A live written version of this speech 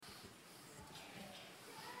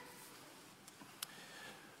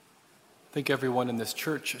I think everyone in this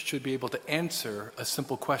church should be able to answer a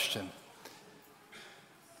simple question.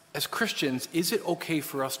 As Christians, is it okay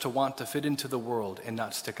for us to want to fit into the world and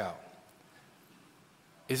not stick out?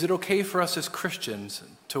 Is it okay for us as Christians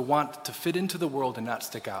to want to fit into the world and not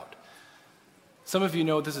stick out? Some of you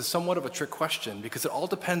know this is somewhat of a trick question because it all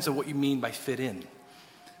depends on what you mean by fit in.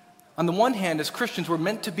 On the one hand, as Christians, we're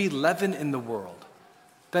meant to be leaven in the world.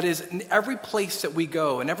 That is, in every place that we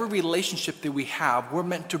go, in every relationship that we have, we're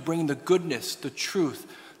meant to bring the goodness, the truth,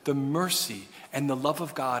 the mercy, and the love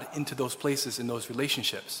of God into those places, in those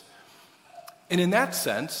relationships. And in that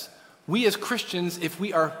sense, we as Christians, if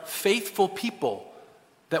we are faithful people,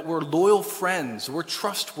 that we're loyal friends, we're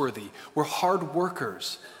trustworthy, we're hard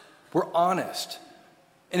workers, we're honest,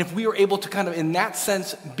 and if we are able to kind of, in that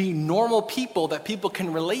sense, be normal people that people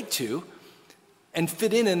can relate to and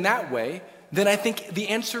fit in that way, then I think the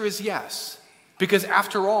answer is yes. Because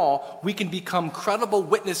after all, we can become credible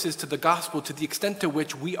witnesses to the gospel to the extent to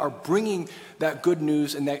which we are bringing that good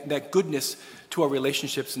news and that goodness to our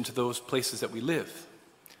relationships and to those places that we live.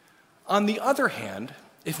 On the other hand,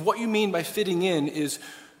 if what you mean by fitting in is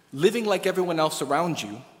living like everyone else around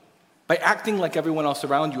you, by acting like everyone else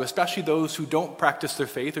around you, especially those who don't practice their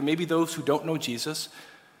faith or maybe those who don't know Jesus,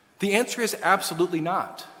 the answer is absolutely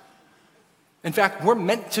not. In fact, we're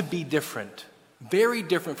meant to be different, very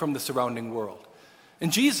different from the surrounding world.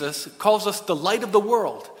 And Jesus calls us the light of the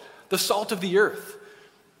world, the salt of the earth.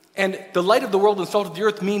 And the light of the world and salt of the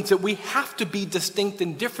earth means that we have to be distinct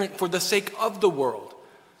and different for the sake of the world.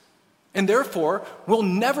 And therefore, we'll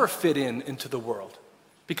never fit into the world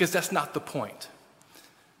because that's not the point.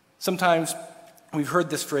 Sometimes we've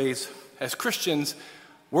heard this phrase, as Christians,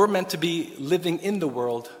 we're meant to be living in the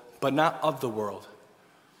world, but not of the world.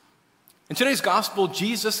 In today's gospel,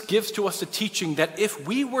 Jesus gives to us a teaching that if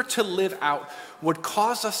we were to live out, would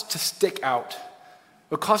cause us to stick out,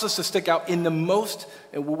 would cause us to stick out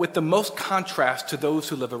with the most contrast to those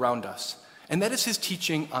who live around us. And that is his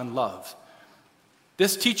teaching on love.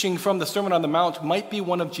 This teaching from the Sermon on the Mount might be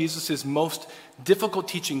one of Jesus' most difficult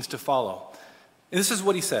teachings to follow. And this is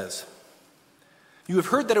what he says. You have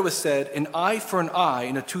heard that it was said, an eye for an eye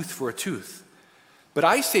and a tooth for a tooth. But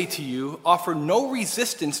I say to you, offer no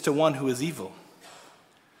resistance to one who is evil.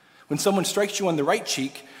 When someone strikes you on the right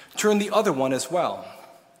cheek, turn the other one as well.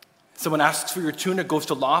 Someone asks for your tunic, goes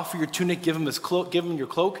to law for your tunic, give him your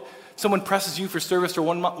cloak. Someone presses you for service for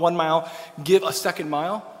 1 mile, give a second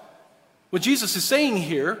mile. What Jesus is saying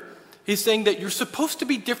here, he's saying that you're supposed to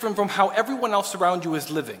be different from how everyone else around you is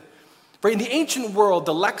living. Right? In the ancient world,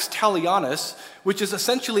 the lex talionis, which is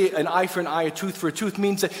essentially an eye for an eye, a tooth for a tooth,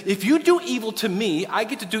 means that if you do evil to me, I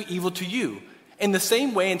get to do evil to you in the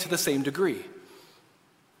same way and to the same degree.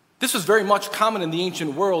 This was very much common in the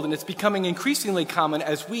ancient world, and it's becoming increasingly common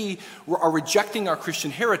as we are rejecting our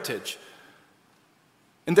Christian heritage.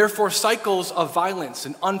 And therefore, cycles of violence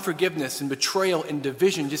and unforgiveness and betrayal and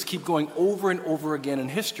division just keep going over and over again in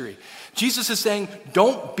history. Jesus is saying,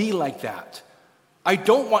 don't be like that. I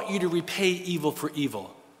don't want you to repay evil for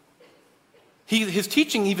evil. His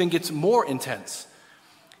teaching even gets more intense.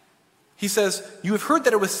 He says, you have heard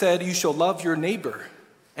that it was said, you shall love your neighbor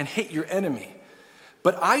and hate your enemy.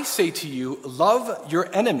 But I say to you, love your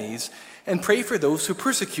enemies and pray for those who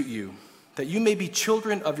persecute you, that you may be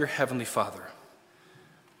children of your heavenly Father.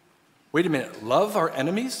 Wait a minute, love our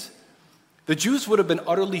enemies? The Jews would have been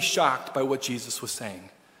utterly shocked by what Jesus was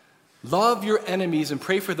saying. Love your enemies and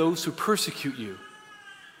pray for those who persecute you.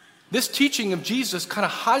 This teaching of Jesus kind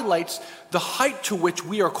of highlights the height to which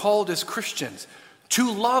we are called as Christians. To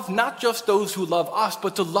love not just those who love us,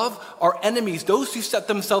 but to love our enemies, those who set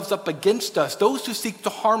themselves up against us, those who seek to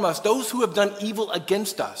harm us, those who have done evil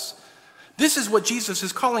against us. This is what Jesus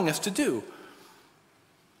is calling us to do.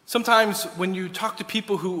 Sometimes when you talk to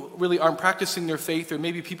people who really aren't practicing their faith, or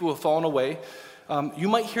maybe people who have fallen away, you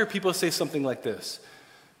might hear people say something like this.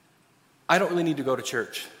 I don't really need to go to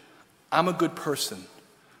church. I'm a good person.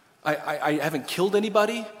 I haven't killed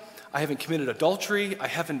anybody. I haven't committed adultery. I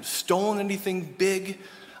haven't stolen anything big.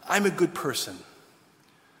 I'm a good person.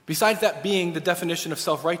 Besides that being the definition of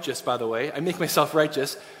self-righteous, by the way, I make myself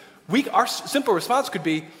righteous, our simple response could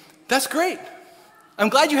be, that's great. I'm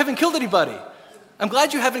glad you haven't killed anybody. I'm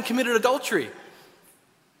glad you haven't committed adultery.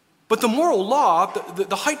 But the moral law,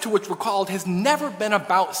 the height to which we're called, has never been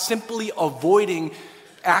about simply avoiding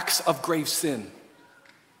acts of grave sin.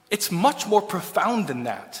 It's much more profound than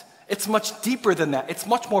that. It's much deeper than that. It's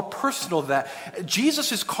much more personal than that.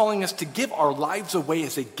 Jesus is calling us to give our lives away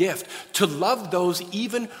as a gift, to love those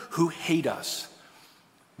even who hate us.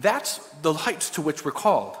 That's the heights to which we're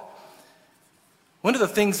called. One of the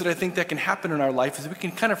things that I think that can happen in our life is we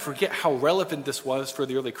can kind of forget how relevant this was for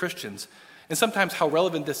the early Christians, and sometimes how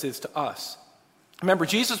relevant this is to us. Remember,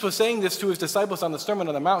 Jesus was saying this to his disciples on the Sermon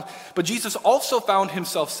on the Mount, but Jesus also found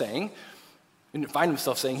himself saying,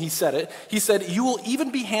 he said it, he said, "You will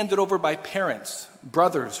even be handed over by parents,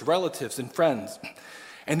 brothers, relatives, and friends,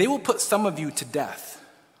 and they will put some of you to death."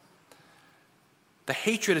 The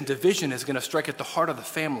hatred and division is going to strike at the heart of the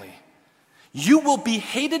family. "You will be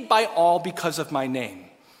hated by all because of my name."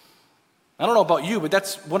 I don't know about you, but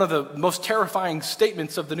that's one of the most terrifying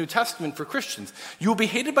statements of the New Testament for Christians. "You will be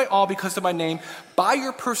hated by all because of my name. By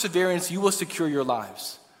your perseverance, you will secure your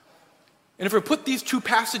lives." And if we put these two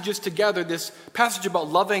passages together, this passage about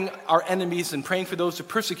loving our enemies and praying for those who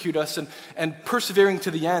persecute us and persevering to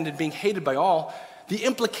the end and being hated by all, the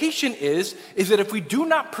implication is that if we do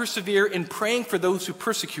not persevere in praying for those who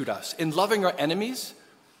persecute us, in loving our enemies,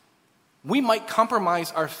 we might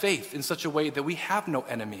compromise our faith in such a way that we have no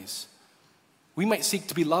enemies. We might seek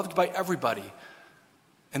to be loved by everybody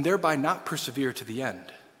and thereby not persevere to the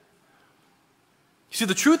end. You see,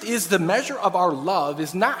 the truth is the measure of our love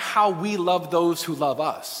is not how we love those who love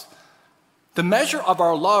us. The measure of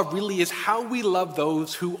our love really is how we love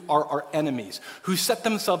those who are our enemies, who set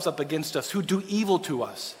themselves up against us, who do evil to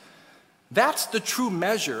us. That's the true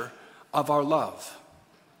measure of our love.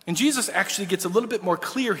 And Jesus actually gets a little bit more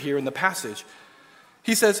clear here in the passage.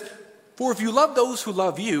 He says, "For if you love those who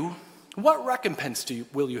love you, what recompense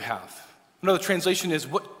will you have?" Another translation is,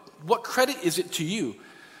 what credit is it to you?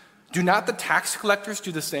 Do not the tax collectors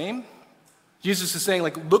do the same? Jesus is saying,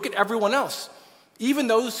 look at everyone else. Even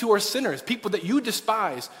those who are sinners, people that you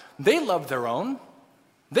despise, they love their own.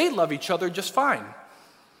 They love each other just fine.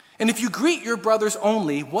 And if you greet your brothers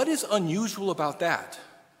only, what is unusual about that?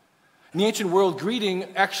 In the ancient world,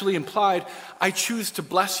 greeting actually implied, "I choose to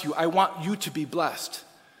bless you. I want you to be blessed."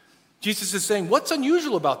 Jesus is saying, what's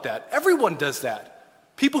unusual about that? Everyone does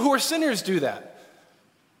that. People who are sinners do that.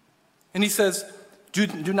 And he says, do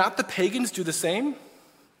not the pagans do the same?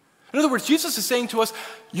 In other words, Jesus is saying to us,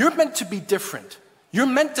 you're meant to be different. You're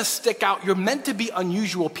meant to stick out. You're meant to be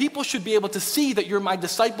unusual. People should be able to see that you're my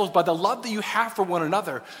disciples by the love that you have for one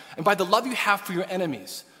another and by the love you have for your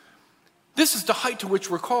enemies. This is the height to which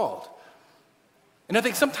we're called. And I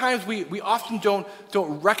think sometimes we often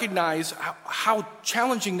don't recognize how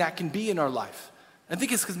challenging that can be in our life. I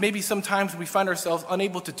think it's because maybe sometimes we find ourselves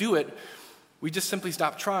unable to do it. We just simply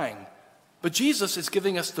stop trying. But Jesus is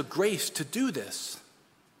giving us the grace to do this.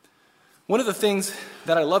 One of the things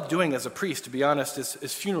that I love doing as a priest, to be honest,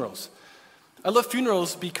 is funerals. I love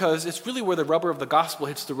funerals because it's really where the rubber of the gospel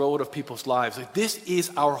hits the road of people's lives. This is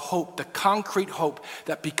our hope, the concrete hope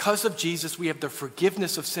that because of Jesus we have the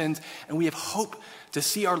forgiveness of sins and we have hope to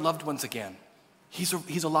see our loved ones again.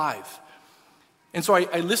 He's alive. And so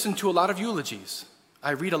I listen to a lot of eulogies.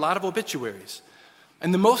 I read a lot of obituaries.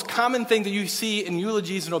 And the most common thing that you see in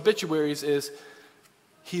eulogies and obituaries is,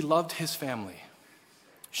 he loved his family.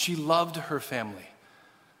 She loved her family.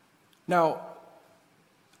 Now,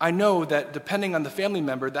 I know that depending on the family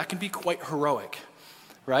member, that can be quite heroic,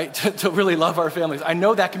 right? to really love our families. I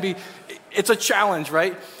know that can be, it's a challenge,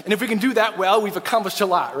 right? And if we can do that well, we've accomplished a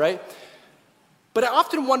lot, right? But I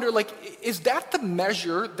often wonder, is that the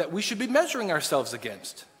measure that we should be measuring ourselves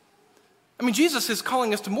against? I mean, Jesus is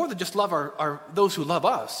calling us to more than just love those who love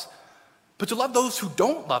us, but to love those who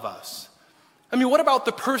don't love us. I mean, what about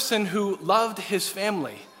the person who loved his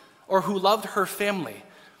family or who loved her family,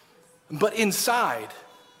 but inside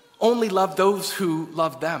only loved those who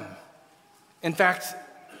loved them? In fact,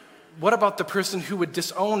 what about the person who would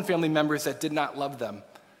disown family members that did not love them,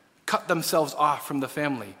 cut themselves off from the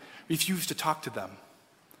family, refuse to talk to them?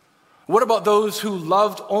 What about those who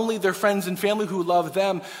loved only their friends and family who loved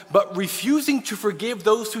them, but refusing to forgive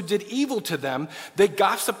those who did evil to them, they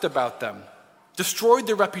gossiped about them, destroyed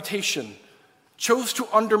their reputation, chose to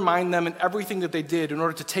undermine them in everything that they did in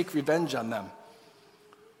order to take revenge on them?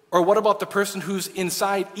 Or what about the person who's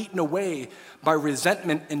inside eaten away by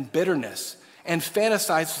resentment and bitterness and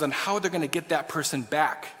fantasizes on how they're going to get that person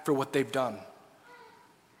back for what they've done?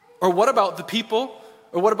 Or what about the people,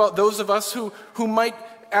 or what about those of us who might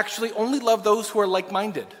actually only love those who are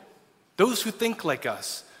like-minded, those who think like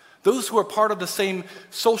us, those who are part of the same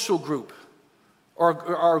social group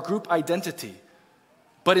or our group identity,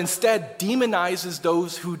 but instead demonizes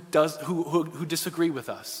those who disagree with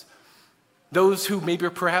us, those who maybe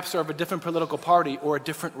perhaps are of a different political party or a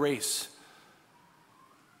different race?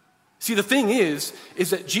 See, the thing is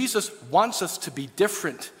that Jesus wants us to be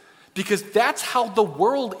different because that's how the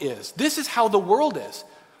world is. This is how the world is.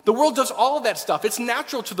 The world does all of that stuff. It's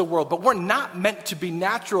natural to the world, but we're not meant to be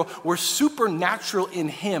natural. We're supernatural in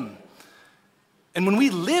him. And when we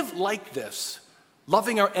live like this,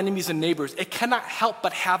 loving our enemies and neighbors, it cannot help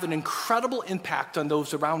but have an incredible impact on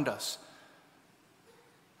those around us.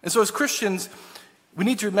 And so as Christians, we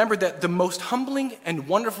need to remember that the most humbling and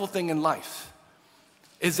wonderful thing in life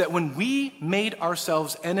is that when we made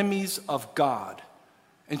ourselves enemies of God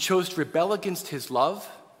and chose to rebel against his love,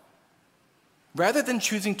 rather than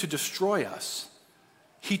choosing to destroy us,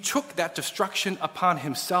 he took that destruction upon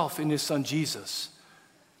himself in his son Jesus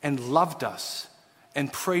and loved us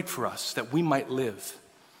and prayed for us that we might live.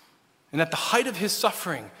 And at the height of his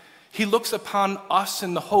suffering, he looks upon us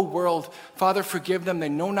and the whole world. Father, forgive them, they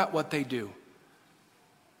know not what they do.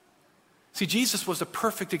 See, Jesus was a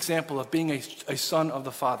perfect example of being a son of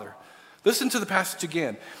the Father. Listen to the passage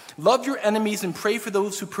again. Love your enemies and pray for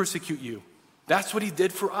those who persecute you. That's what he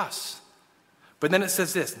did for us. But then it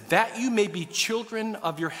says this, that you may be children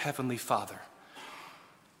of your heavenly Father.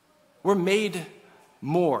 We're made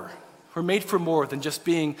more. We're made for more than just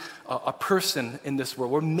being a person in this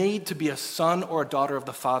world. We're made to be a son or a daughter of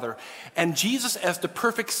the Father. And Jesus, as the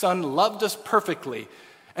perfect Son, loved us perfectly.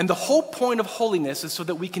 And the whole point of holiness is so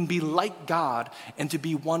that we can be like God and to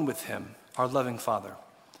be one with him, our loving Father.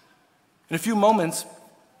 In a few moments,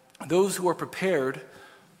 those who are prepared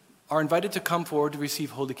are invited to come forward to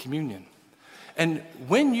receive Holy Communion. And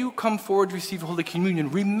when you come forward to receive Holy Communion,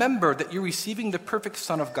 remember that you're receiving the perfect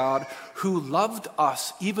Son of God who loved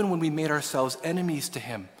us even when we made ourselves enemies to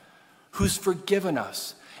him, who's forgiven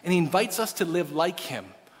us, and he invites us to live like him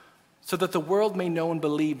so that the world may know and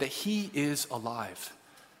believe that he is alive.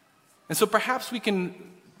 And so perhaps we can,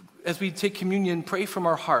 as we take communion, pray from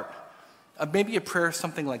our heart. Maybe a prayer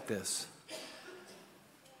something like this.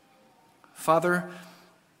 Father,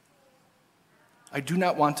 I do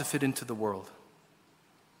not want to fit into the world.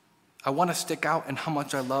 I want to stick out in how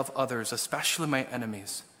much I love others, especially my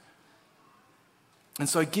enemies. And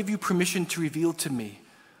so I give you permission to reveal to me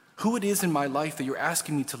who it is in my life that you're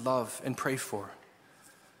asking me to love and pray for,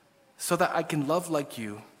 so that I can love like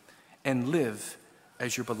you and live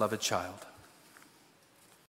as your beloved child.